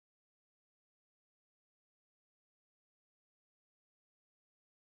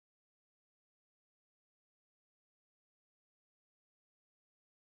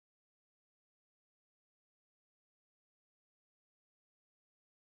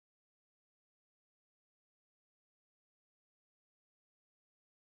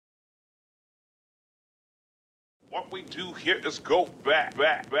What we do here is go back.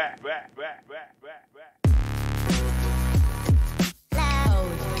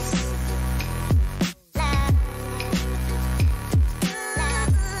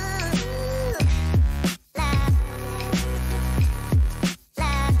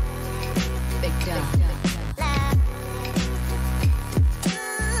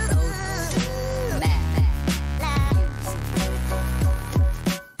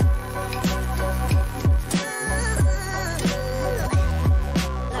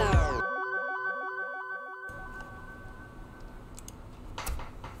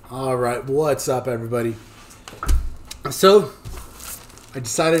 All right, what's up, everybody? So I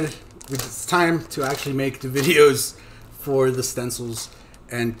decided it's time to actually make the videos for the stencils,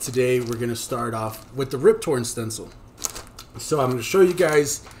 and today we're going to start off with the Rip Torn stencil. So I'm going to show you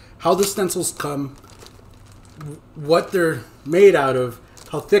guys how the stencils come, what they're made out of,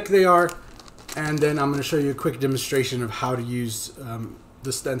 how thick they are, and then I'm going to show you a quick demonstration of how to use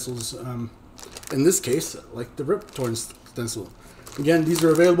the stencils, in this case, like the Rip Torn stencil. Again, these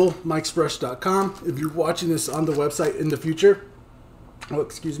are available, mikesbrush.com. If you're watching this on the website in the future, oh,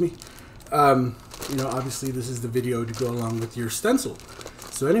 excuse me, you know, obviously this is the video to go along with your stencil.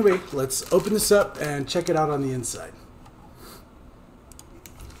 So anyway, let's open this up and check it out on the inside.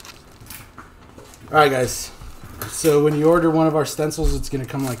 All right, guys. So when you order one of our stencils, it's going to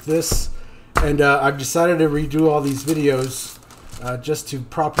come like this. And I've decided to redo all these videos just to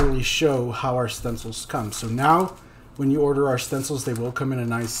properly show how our stencils come. So now, when you order our stencils, they will come in a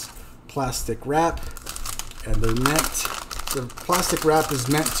nice plastic wrap, and the plastic wrap is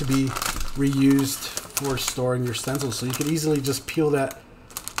meant to be reused for storing your stencils. So you can easily just peel that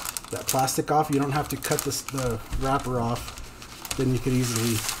plastic off. You don't have to cut the wrapper off. Then you could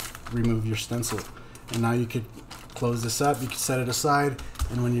easily remove your stencil. And now you could close this up, you could set it aside,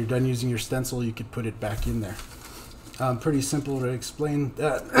 and when you're done using your stencil, you could put it back in there. Pretty simple to explain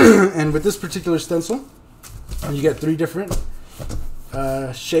that. And with this particular stencil, you get 3 different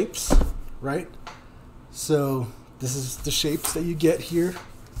shapes, right? So this is the shapes that you get here,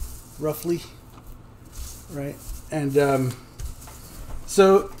 roughly, right? And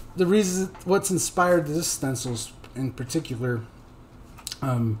so the reason, what's inspired this stencils in particular,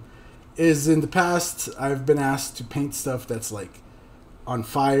 is in the past I've been asked to paint stuff that's like on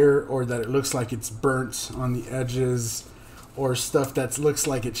fire, or that it looks like it's burnt on the edges, or stuff that looks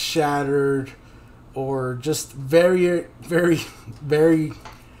like it's shattered, or just varying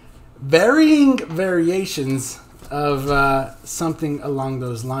variations of something along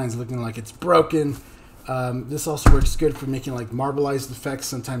those lines, looking like it's broken. This also works good for making like marbleized effects.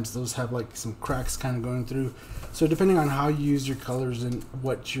 Sometimes those have like some cracks kind of going through. So depending on how you use your colors and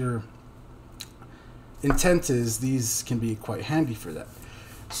what your intent is, these can be quite handy for that.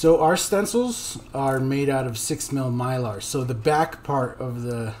 So our stencils are made out of 6mm Mylar. So the back part of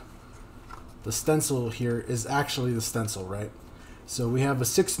the stencil here is actually the stencil, right? So we have a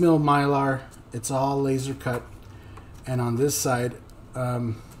 6mm Mylar. It's all laser cut. And on this side,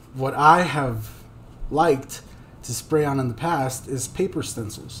 what I have liked to spray on in the past is paper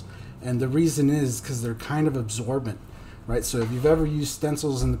stencils. And the reason is because they're kind of absorbent, right? So if you've ever used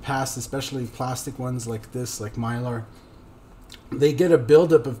stencils in the past, especially plastic ones like this, like Mylar, they get a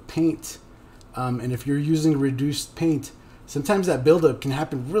buildup of paint. And if you're using reduced paint, sometimes that buildup can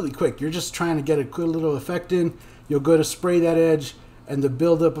happen really quick. You're just trying to get a quick little effect in. You'll go to spray that edge, and the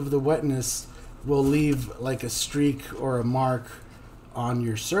buildup of the wetness will leave like a streak or a mark on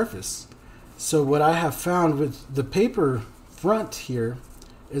your surface. So what I have found with the paper front here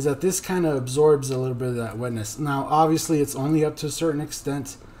is that this kind of absorbs a little bit of that wetness. Now, obviously, it's only up to a certain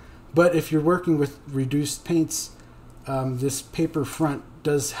extent, but if you're working with reduced paints, this paper front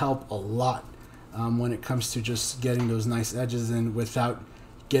does help a lot. When it comes to just getting those nice edges in without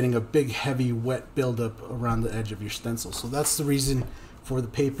getting a big heavy wet buildup around the edge of your stencil. So that's the reason for the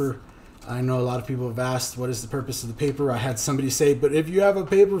paper. I know a lot of people have asked, what is the purpose of the paper? I had somebody say, but if you have a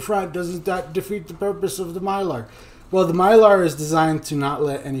paper front, doesn't that defeat the purpose of the Mylar? Well, the Mylar is designed to not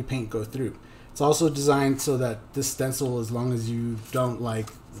let any paint go through. It's also designed so that this stencil, as long as you don't like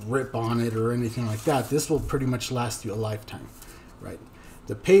rip on it or anything like that, this will pretty much last you a lifetime, right?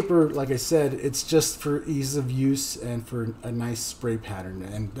 The paper, like I said, it's just for ease of use and for a nice spray pattern,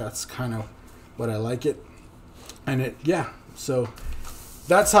 and that's kind of what I like it. And yeah, so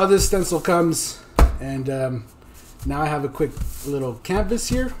that's how this stencil comes. And now I have a quick little canvas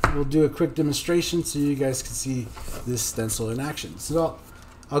here. We'll do a quick demonstration so you guys can see this stencil in action. So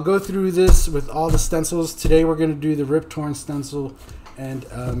I'll go through this with all the stencils. Today we're going to do the Rip Torn stencil, and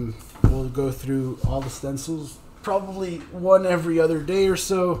we'll go through all the stencils, probably one every other day or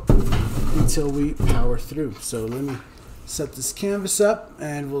so. until we power through. So let me set this canvas up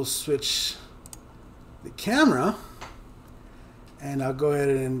and we'll switch the camera. And I'll go ahead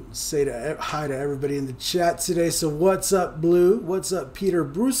and say hi to everybody in the chat today. So what's up, Blue? What's up, Peter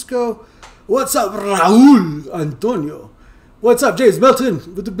Brusco? What's up, Raul Antonio? What's up, James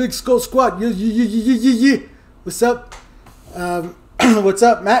Melton with the Big Skull Squad? Yeah. What's up? What's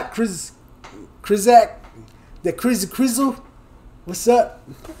up, Matt Krizak? The Crazy Crizzle? What's up?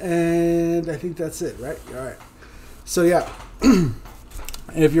 And I think that's it, right? All right. So yeah,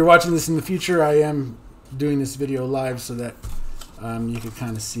 if you're watching this in the future, I am doing this video live so that you can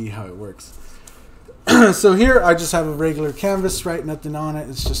kind of see how it works. So here I just have a regular canvas, right? Nothing on it.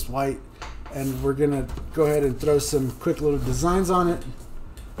 It's just white. And we're going to go ahead and throw some quick little designs on it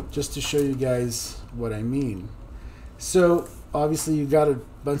just to show you guys what I mean. So obviously you got a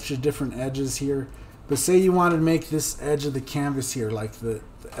bunch of different edges here. But say you wanted to make this edge of the canvas here, like the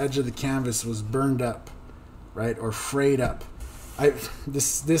edge of the canvas was burned up, right? Or frayed up.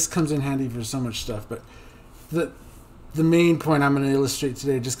 This comes in handy for so much stuff. But the main point I'm going to illustrate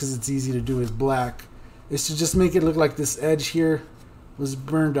today, just because it's easy to do with black, is to just make it look like this edge here was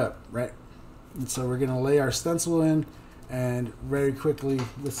burned up, right? And so we're going to lay our stencil in, and very quickly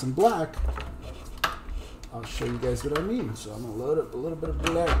with some black, I'll show you guys what I mean. So I'm going to load up a little bit of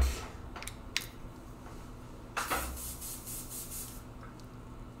black.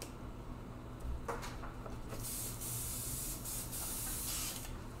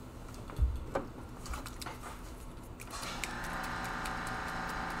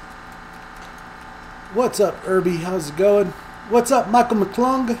 What's up, Irby? How's it going? What's up, Michael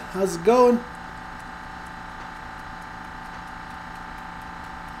McClung? How's it going?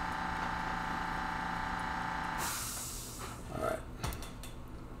 All right.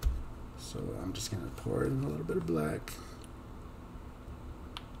 So I'm just going to pour in a little bit of black.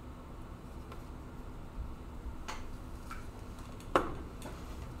 Put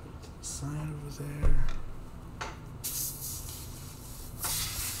it to the side over there.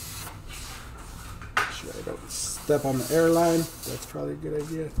 I don't step on the airline. That's probably a good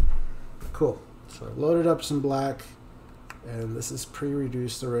idea. Cool. So I've loaded up some black, and this is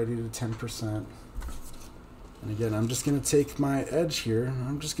pre-reduced already to 10%. And again, I'm just going to take my edge here, and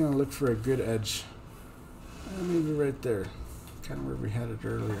I'm just going to look for a good edge. Maybe right there, kind of where we had it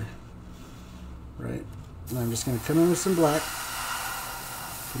earlier. Right? And I'm just going to come in with some black.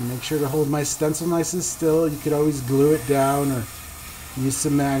 And make sure to hold my stencil nice and still. You could always glue it down or use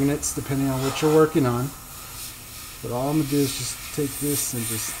some magnets depending on what you're working on. But all I'm going to do is just take this and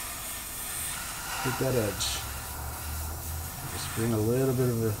just hit that edge. Just bring a little bit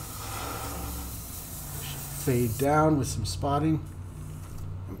of a fade down with some spotting.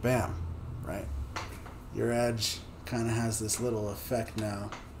 And bam, right? Your edge kind of has this little effect now.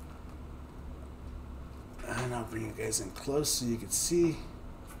 And I'll bring you guys in close so you can see.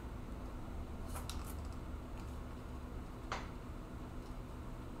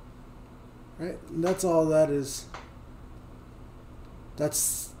 Right? And that's all that is.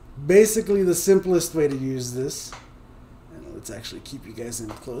 That's basically the simplest way to use this. And let's actually keep you guys in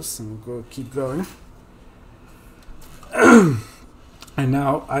close and we'll keep going. And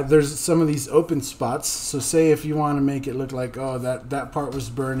now there's some of these open spots. So say if you want to make it look like, oh, that part was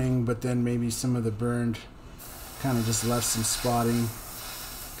burning, but then maybe some of the burned kind of just left some spotting.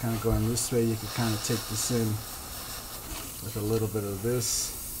 Kind of going this way, you could kind of take this in with a little bit of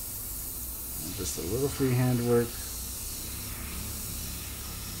this. And just a little freehand work.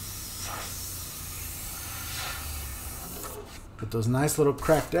 With those nice little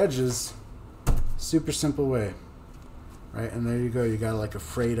cracked edges, super simple way. Right, and there you go, you got like a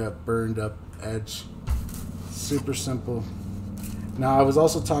frayed up, burned up edge. Super simple. Now I was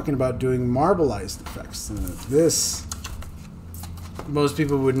also talking about doing marbleized effects. And this, most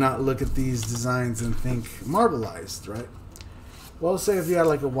people would not look at these designs and think marbleized, right? Well, say if you had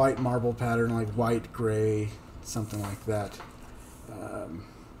like a white marble pattern, like white, gray, something like that.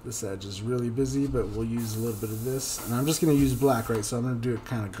 This edge is really busy, but we'll use a little bit of this. And I'm just going to use black, right? So I'm going to do it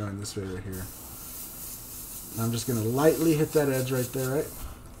kind of going this way right here. And I'm just going to lightly hit that edge right there, right?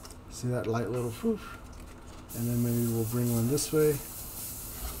 See that light little poof? And then maybe we'll bring one this way,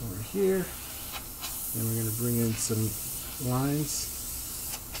 over here. And we're going to bring in some lines.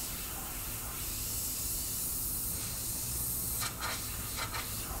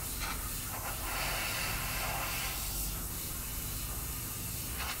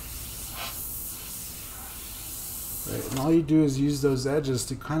 Right, and all you do is use those edges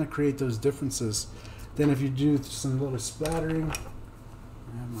to kind of create those differences. Then if you do some little splattering,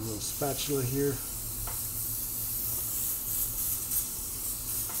 I have my little spatula here.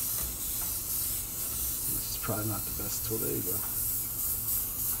 probably not the best tool. There you go.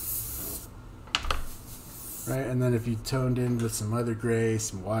 Right, and then if you toned in with some other gray,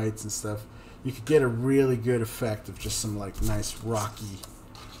 some whites and stuff, you could get a really good effect of just some like nice rocky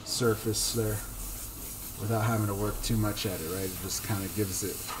surface there without having to work too much at it, right? It just kind of gives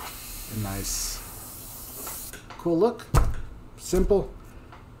it a nice, cool look. Simple.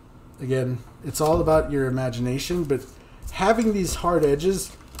 Again, it's all about your imagination, but having these hard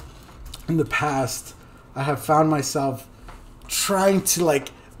edges, in the past, I have found myself trying to like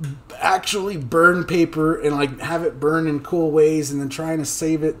actually burn paper and like have it burn in cool ways, and then trying to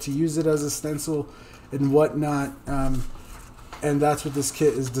save it to use it as a stencil and whatnot. And that's what this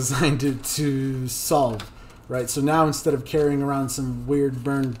kit is designed to solve, right? So now instead of carrying around some weird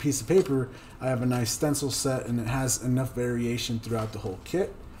burned piece of paper, I have a nice stencil set, and it has enough variation throughout the whole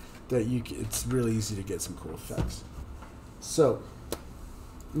kit that it's really easy to get some cool effects. So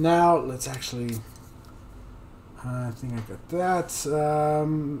now let's actually, I think I got that.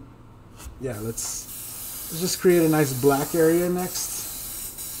 Yeah, let's just create a nice black area next.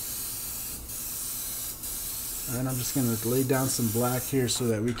 And I'm just going to lay down some black here so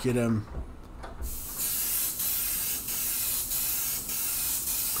that we could go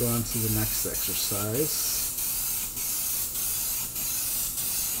on to the next exercise.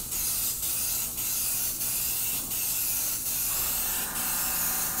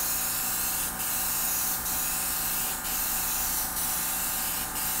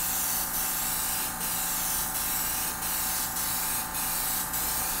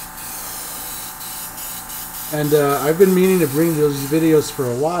 And I've been meaning to bring those videos for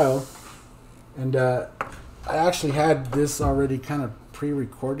a while, and I actually had this already kind of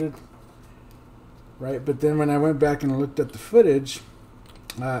pre-recorded, right? But then when I went back and looked at the footage,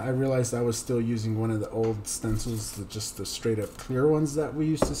 I realized I was still using one of the old stencils, just the straight up clear ones that we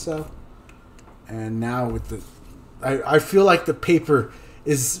used to sell. And now with the, I feel like the paper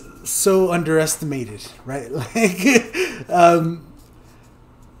is so underestimated, right? Like,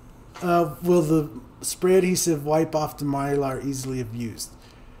 will the spray adhesive wipe off the Mylar easily if used?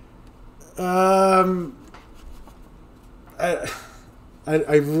 I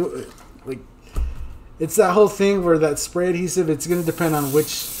like, it's that whole thing where that spray adhesive, it's going to depend on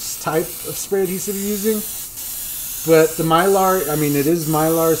which type of spray adhesive you're using. But the Mylar, I mean, it is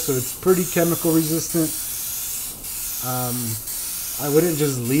Mylar, so it's pretty chemical resistant. I wouldn't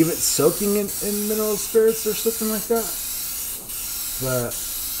just leave it soaking in mineral spirits or something like that. But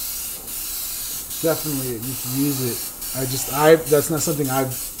definitely you can use it. That's not something I've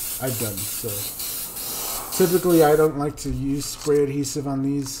done. So typically I don't like to use spray adhesive on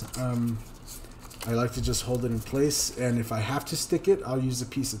these. I like to just hold it in place, and if I have to stick it, I'll use a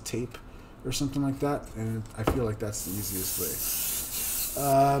piece of tape or something like that, and I feel like that's the easiest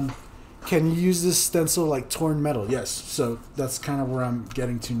way. Can you use this stencil like torn metal? Yes, so that's kind of where I'm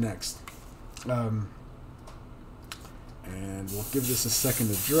getting to next. And we'll give this a second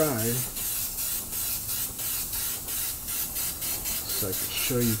to dry, so I can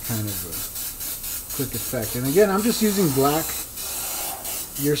show you kind of a quick effect. And again, I'm just using black.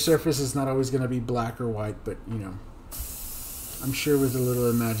 Your surface is not always going to be black or white, but you know, I'm sure with a little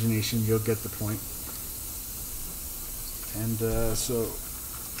imagination you'll get the point. And so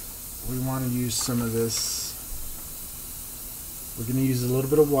we want to use some of this. We're going to use a little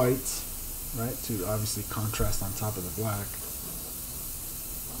bit of white, right, to obviously contrast on top of the black.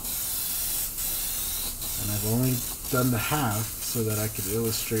 And I've only done the half so that I could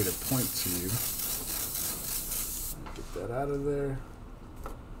illustrate a point to you. Get that out of there.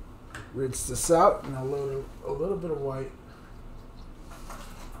 Rinse this out, and I'll load a little bit of white.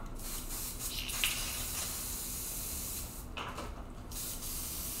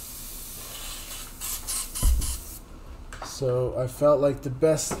 So I felt like the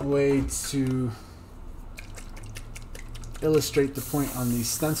best way to illustrate the point on these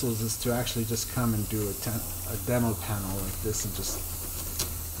stencils is to actually just come and do a demo panel like this, and just,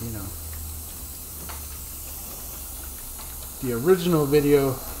 you know. The original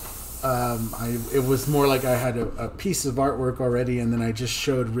video, it was more like I had a piece of artwork already, and then I just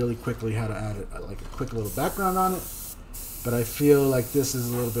showed really quickly how to add like a quick little background on it. But I feel like this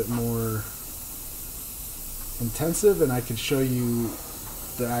is a little bit more intensive, and I can show you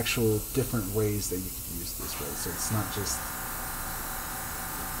the actual different ways that you could use this, right? So it's not just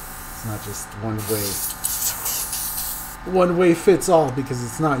one way fits all, because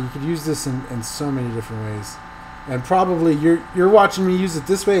it's not. You could use this in so many different ways. And probably you're watching me use it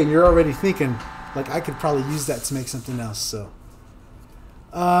this way, and you're already thinking, like, I could probably use that to make something else. So,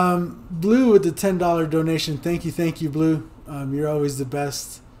 Blue with the $10 donation. Thank you, Blue. You're always the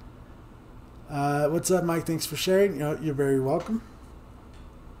best. What's up, Mike? Thanks for sharing. You're very welcome.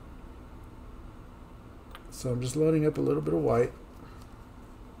 So I'm just loading up a little bit of white.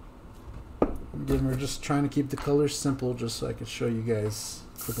 Again, we're just trying to keep the colors simple just so I can show you guys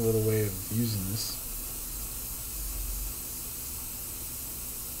a quick little way of using this.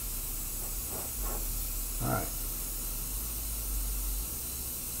 Alright.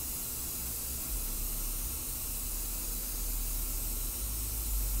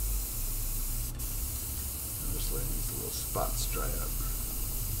 I'm just letting these little spots dry up.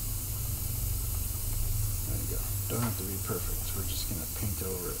 There you go. Don't have to be perfect. We're just going to paint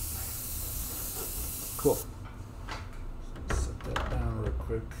over it. Cool. Set that down real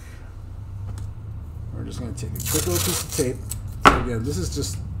quick. We're just going to take a quick little piece of tape. So again, this is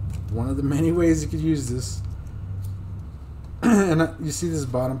just one of the many ways you could use this. And you see this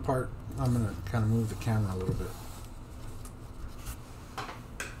bottom part? I'm going to kind of move the camera a little bit.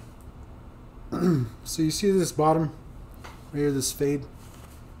 So you see this bottom right here, this fade?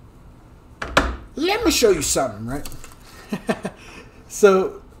 Let me show you something, right?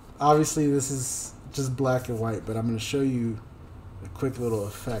 So obviously this is just black and white, but I'm going to show you a quick little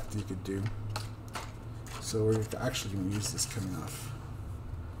effect you could do. So we're actually going to use this coming off.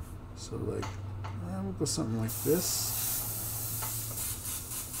 So like, we'll go something like this.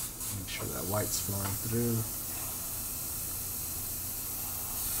 Make sure that white's flowing through.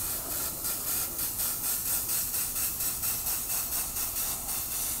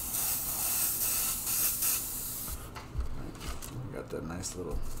 We got that nice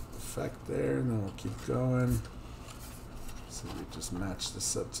little effect there, and then we'll keep going. So we just match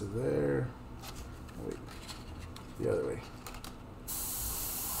this up to there. Wait, the other way.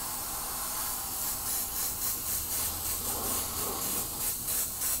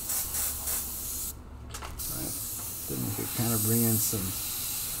 Then you could kind of bring in some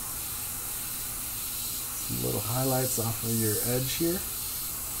little highlights off of your edge here.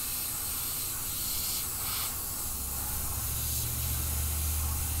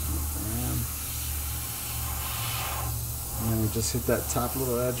 And then we just hit that top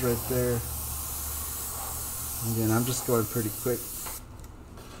little edge right there. Again, I'm just going pretty quick.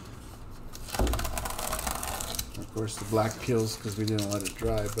 Of course, the black peels because we didn't let it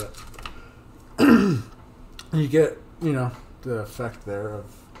dry, but you get, you know, the effect there of,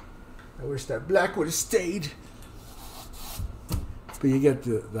 I wish that black would have stayed. But you get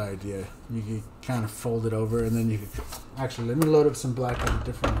the idea. You can kind of fold it over, and then you can, actually, let me load up some black on a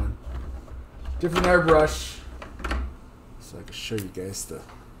different one. Different airbrush. So I can show you guys the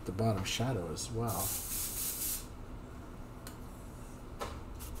bottom shadow as well.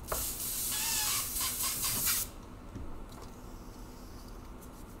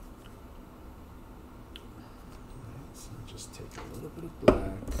 Just take a little bit of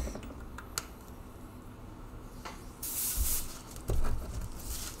black.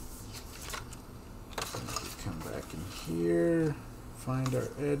 Come back in here, find our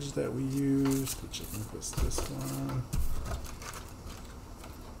edge that we used, which I think was this one.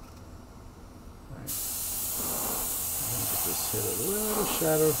 Right. Just hit a little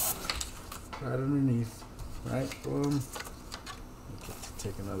shadow right underneath. Right, boom.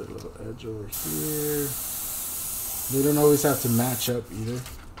 Take another little edge over here. They don't always have to match up either.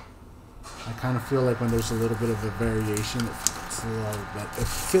 I kind of feel like when there's a little bit of a variation, it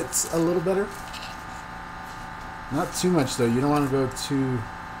fits a little better. Not too much though. You don't want to go too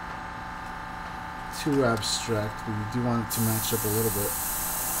abstract, but you do want it to match up a little bit.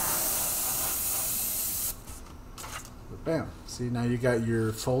 But bam. See, now you got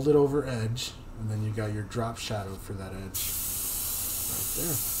your folded over edge, and then you got your drop shadow for that edge right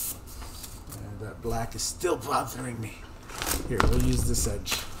there. And that black is still bothering me. Here, we'll use this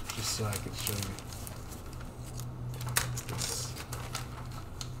edge just so I can show you. This.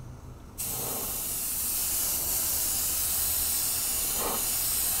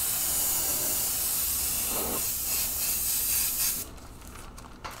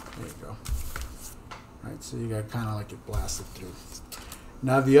 There you go. Right, so you got kind of like it blasted through.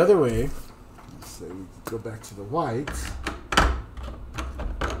 Now the other way, let's say we go back to the white.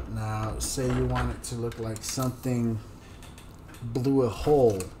 Now, say you want it to look like something blew a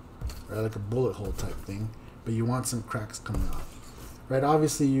hole, or like a bullet hole type thing, but you want some cracks coming off. Right,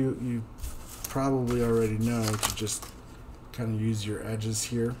 obviously you probably already know to just kind of use your edges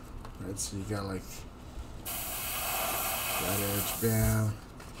here. Right, so you got like that edge, bam.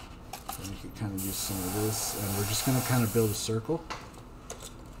 And you can kind of use some of this, and we're just going to kind of build a circle.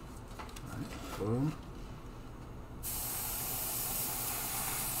 Right, boom.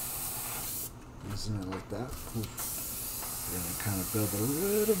 Using it like that. Oof. We're going to kind of build a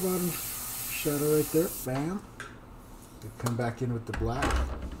little bottom shadow right there. Bam. Come back in with the black.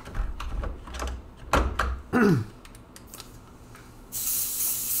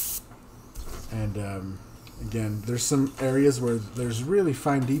 And again, there's some areas where there's really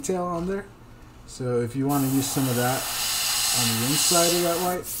fine detail on there. So if you want to use some of that on the inside of that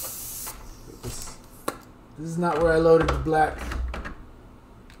white, this is not where I loaded the black.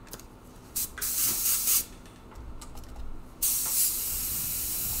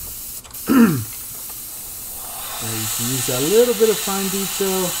 So you can use that little bit of fine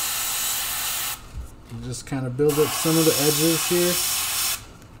detail and just kind of build up some of the edges here.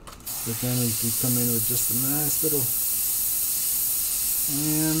 But then you can come in with just a nice little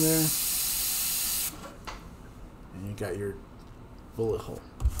and there. And you got your bullet hole.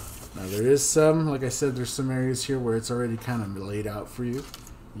 Now there is some, like I said, there's some areas here where it's already kind of laid out for you.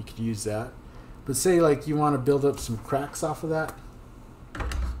 You could use that. But say like you want to build up some cracks off of that.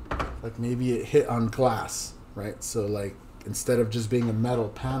 Like maybe it hit on glass, right? So like instead of just being a metal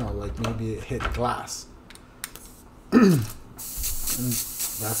panel, like maybe it hit glass. And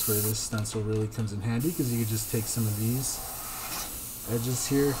that's where this stencil really comes in handy, because you could just take some of these edges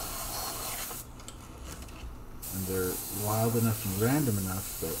here, and they're wild enough and random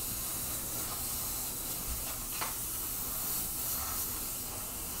enough that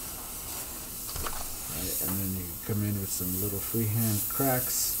right, and then you can come in with some little freehand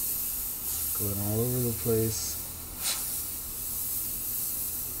cracks going all over the place.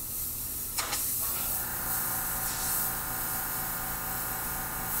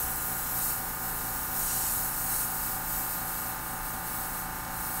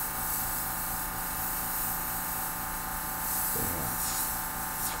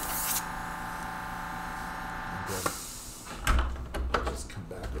 Just come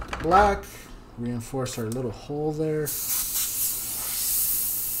back with the black, reinforce our little hole there.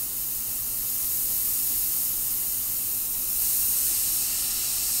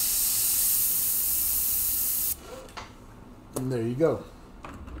 And there you go.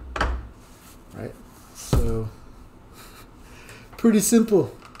 Right? So, pretty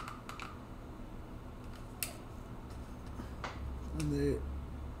simple. And there.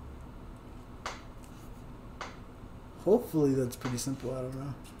 Hopefully that's pretty simple. I don't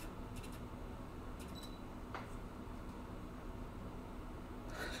know.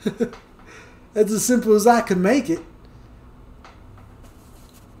 That's as simple as I can make it.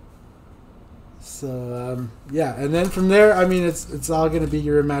 So yeah, and then from there, I mean, it's all going to be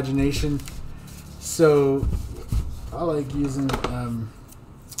your imagination. So I like using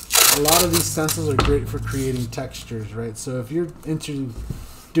a lot of these stencils are great for creating textures, right? So if you're into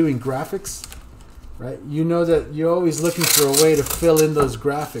doing graphics, right, you know that you're always looking for a way to fill in those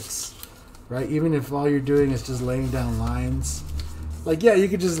graphics, right? Even if all you're doing is just laying down lines. Like, yeah, you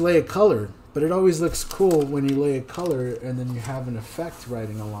could just lay a color, but it always looks cool when you lay a color and then you have an effect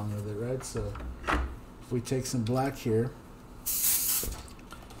writing along with it, right? So if we take some black here,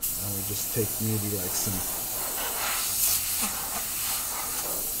 and we just take maybe like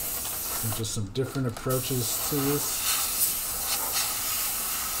just some different approaches to this,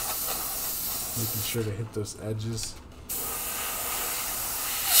 making sure to hit those edges.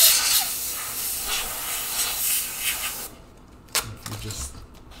 If you just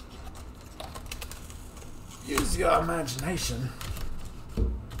use your imagination.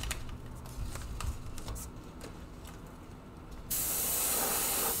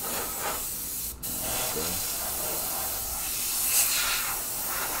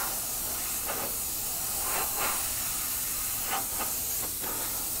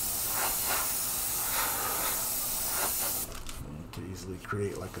 Easily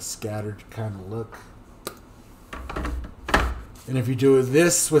create like a scattered kind of look. And if you do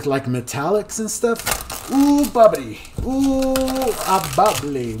this with like metallics and stuff, ooh bubbly, ooh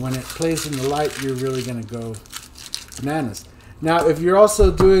bubbly. When it plays in the light, you're really gonna go bananas. Now if you're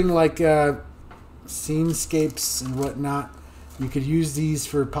also doing like scenescapes and whatnot, you could use these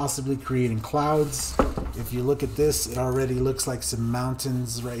for possibly creating clouds. If you look at this, it already looks like some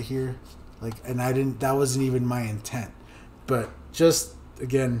mountains right here. Like, and that wasn't even my intent. But just,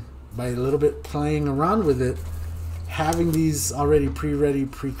 again, by a little bit playing around with it, having these already pre-ready,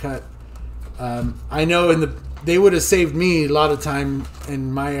 pre-cut, I know they would have saved me a lot of time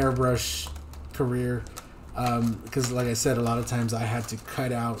in my airbrush career, because like I said, a lot of times I had to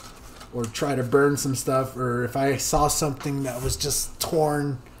cut out or try to burn some stuff, or if I saw something that was just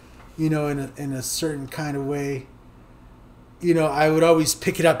torn, you know, in a certain kind of way, you know, I would always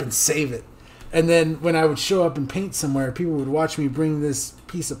pick it up and save it. And then when I would show up and paint somewhere, people would watch me bring this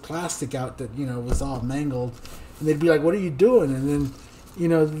piece of plastic out that, you know, was all mangled. And they'd be like, what are you doing? And then you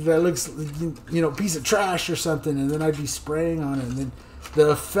know, that looks, you know, piece of trash or something, and then I'd be spraying on it, and then the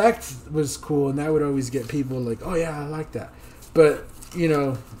effect was cool, and that would always get people like, oh yeah, I like that. But, you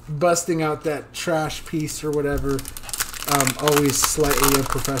know, busting out that trash piece or whatever, always slightly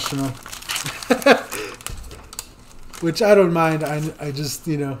unprofessional. Which I don't mind. I just,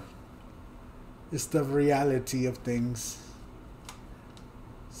 you know, it's the reality of things.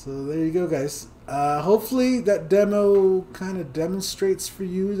 So there you go, guys. Hopefully that demo kind of demonstrates for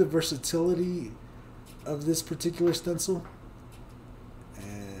you the versatility of this particular stencil.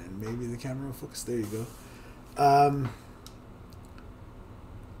 And maybe the camera will focus. There you go.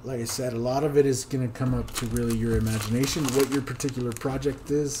 Like I said, a lot of it is going to come up to really your imagination, what your particular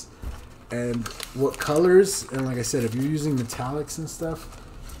project is, and what colors. And like I said, if you're using metallics and stuff,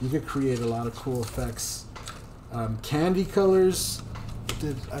 you could create a lot of cool effects. Candy colors.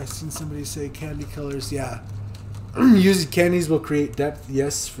 I've seen somebody say candy colors? Yeah. Using candies will create depth.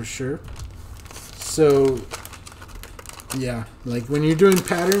 Yes, for sure. So, yeah. Like when you're doing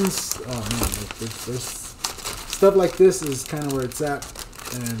patterns, oh man, there's stuff like this is kind of where it's at.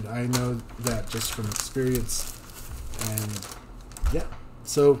 And I know that just from experience. And yeah.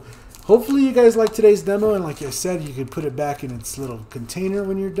 So hopefully you guys like today's demo. And like I said, you could put it back in its little container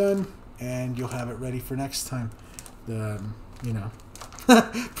when you're done. And you'll have it ready for next time. You know.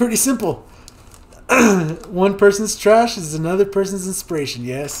 Pretty simple. One person's trash is another person's inspiration.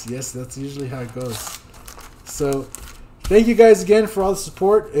 Yes, that's usually how it goes. So thank you guys again for all the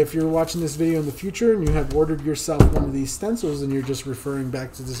support. If you're watching this video in the future and you have ordered yourself one of these stencils and you're just referring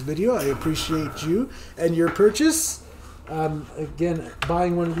back to this video, I appreciate you and your purchase. Again,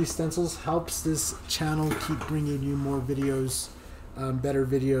 buying one of these stencils helps this channel keep bringing you more videos, better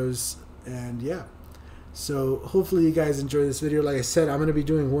videos, and yeah. So hopefully you guys enjoy this video. Like I said, I'm going to be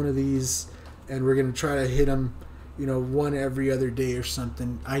doing one of these, and we're going to try to hit them, you know, one every other day or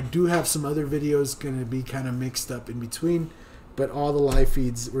something. I do have some other videos going to be kind of mixed up in between, but all the live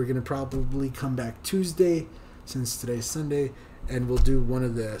feeds, we're going to probably come back Tuesday, since today's Sunday, and we'll do one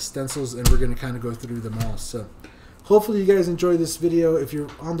of the stencils, and we're going to kind of go through them all. So hopefully you guys enjoy this video. If you're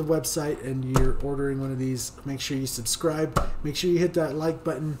on the website and you're ordering one of these, make sure you subscribe. Make sure you hit that like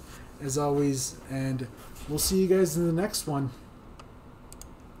button, as always, and we'll see you guys in the next one.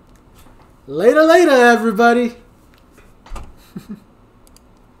 Later, everybody.